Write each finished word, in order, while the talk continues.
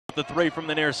The three from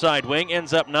the near side wing,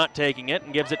 ends up not taking it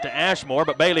and gives it to Ashmore,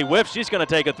 but Bailey whiffs. She's going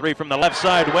to take a three from the left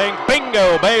side wing.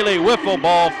 Bingo! Bailey wiffle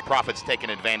ball. Profit's taking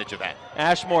advantage of that.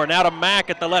 Ashmore now to Mack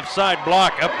at the left side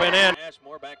block, up and in.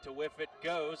 Ashmore back to whiff, it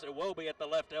goes. It will be at the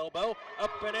left elbow,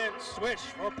 up and in, swish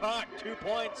for Pock, 2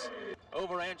 points.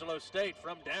 Over Angelo State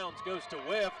from Downs goes to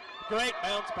whiff. Great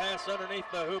bounce pass underneath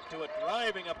the hoop to a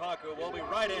driving Apaku. Will be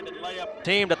right-handed layup.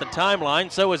 Teamed at the timeline,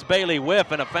 so is Bailey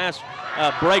whiff, and a fast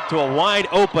break to a wide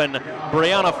open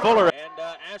Brianna Fuller.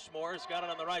 And Ashmore's got it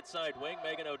on the right side wing.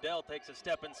 Megan Odell takes a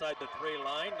step inside the 3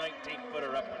 line.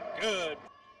 19-footer up and good.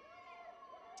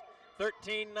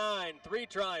 13-9,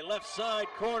 3-try, left side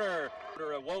corner.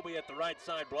 Wobie at the right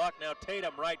side block. Now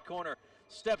Tatum, right corner,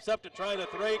 steps up to try the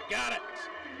 3. Got it!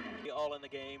 All in the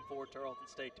game for Tarleton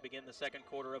State to begin the second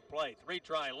quarter of play.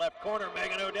 3-try, left corner,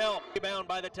 Megan Odell. Rebound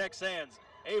by the TexAnns.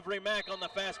 Avery Mack on the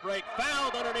fast break.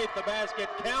 Fouled underneath the basket.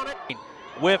 Count it.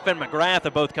 Whiff and McGrath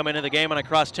have both come into the game on a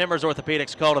cross. Timbers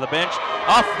Orthopedics call to the bench.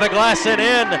 Off the glass and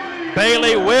in.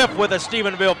 Bailey Whiff with a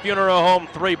Stephenville Funeral Home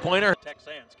 3-pointer.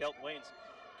 TexAnns, Kelton Waynes,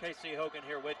 Casey Hogan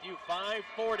here with you.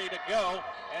 5:40 to go,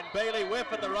 and Bailey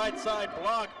Whiff at the right side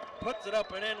block puts it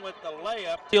up and in with the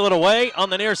layup. Steal it away on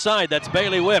the near side. That's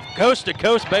Bailey Whiff. Coast to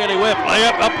coast, Bailey Whiff.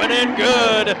 Layup up and in.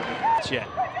 Good.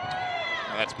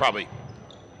 Now that's probably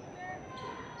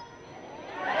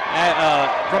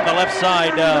from the left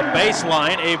side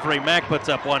baseline. Avery Mack puts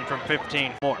up one from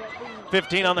 15.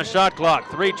 15 on the shot clock.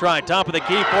 3-try, top of the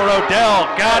key for Odell.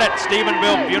 Got it.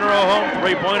 Stephenville Funeral Home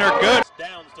 3-pointer. Good.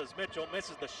 Downs does Mitchell,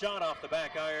 misses the shot off the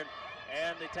back iron.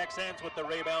 And the TexAnns with the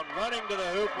rebound, running to the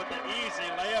hoop with the easy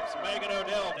layups. Megan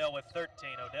Odell. Odell with 13.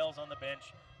 Odell's on the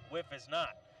bench. Whiff is not.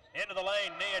 Into the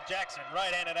lane, Nia Jackson,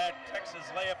 right-handed at Texas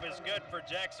layup is good for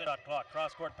Jackson. Shot clock,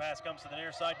 cross-court pass comes to the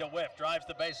near side to Whiff, drives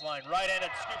the baseline, right-handed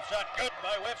scoop shot, good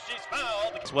by Whiff, she's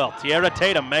fouled. As well, Tierra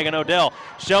Tatum, Megan Odell,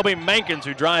 Shelby Mankins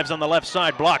who drives on the left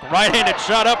side block, right-handed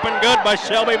shot up and good by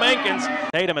Shelby Mankins.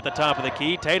 Tatum at the top of the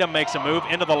key, Tatum makes a move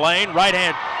into the lane,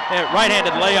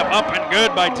 right-handed layup up and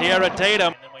good by Tierra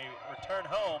Tatum. And then we return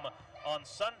home on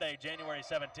Sunday, January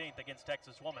 17th against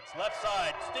Texas Women's. Left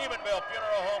side, Stephenville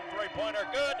Funeral Home 3-pointer,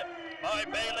 good by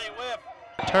Bailey Whiff.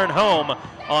 Return home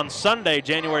on Sunday,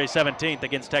 January 17th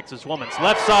against Texas Women's.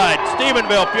 Left side,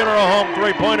 Stephenville Funeral Home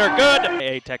 3-pointer, good.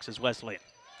 A Texas Wesleyan.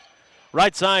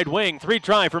 Right side wing,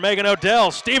 3-try for Megan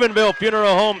Odell. Stephenville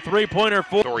Funeral Home 3-pointer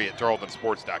for. Story at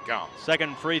tarletonsports.com.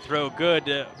 Second free throw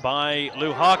good by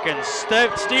Lou Hawkins.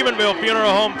 Stephenville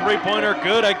Funeral Home 3-pointer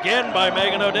good again by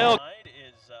Megan Odell.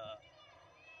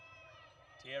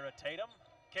 Tierra Tatum,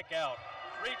 kick out,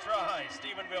 3-try,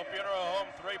 Stephenville Funeral Home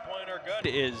 3-pointer good.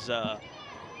 Is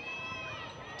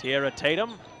Tierra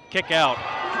Tatum, kick out,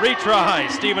 3-try,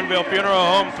 Stephenville Funeral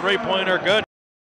Home 3-pointer good.